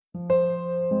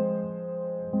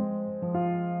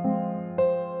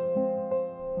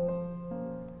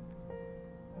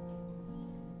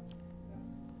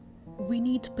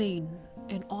need pain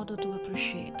in order to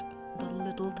appreciate the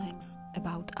little things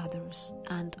about others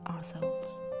and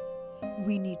ourselves.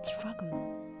 We need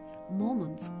struggle,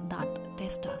 moments that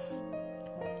test us,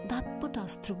 that put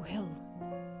us through hell,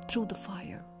 through the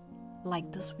fire.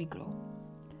 Like this we grow.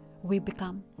 We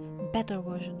become better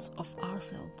versions of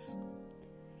ourselves,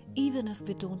 even if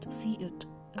we don't see it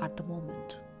at the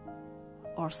moment,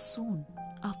 or soon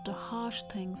after harsh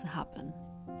things happen.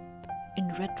 In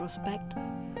retrospect,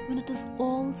 when it is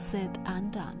all said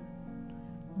and done,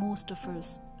 most of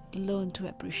us learn to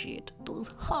appreciate those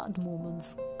hard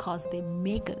moments because they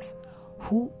make us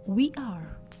who we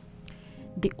are.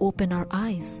 They open our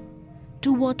eyes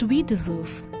to what we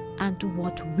deserve and to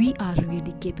what we are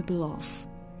really capable of.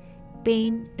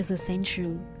 Pain is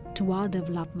essential to our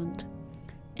development.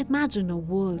 Imagine a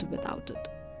world without it.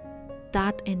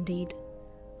 That indeed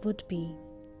would be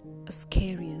a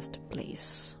scariest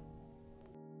place.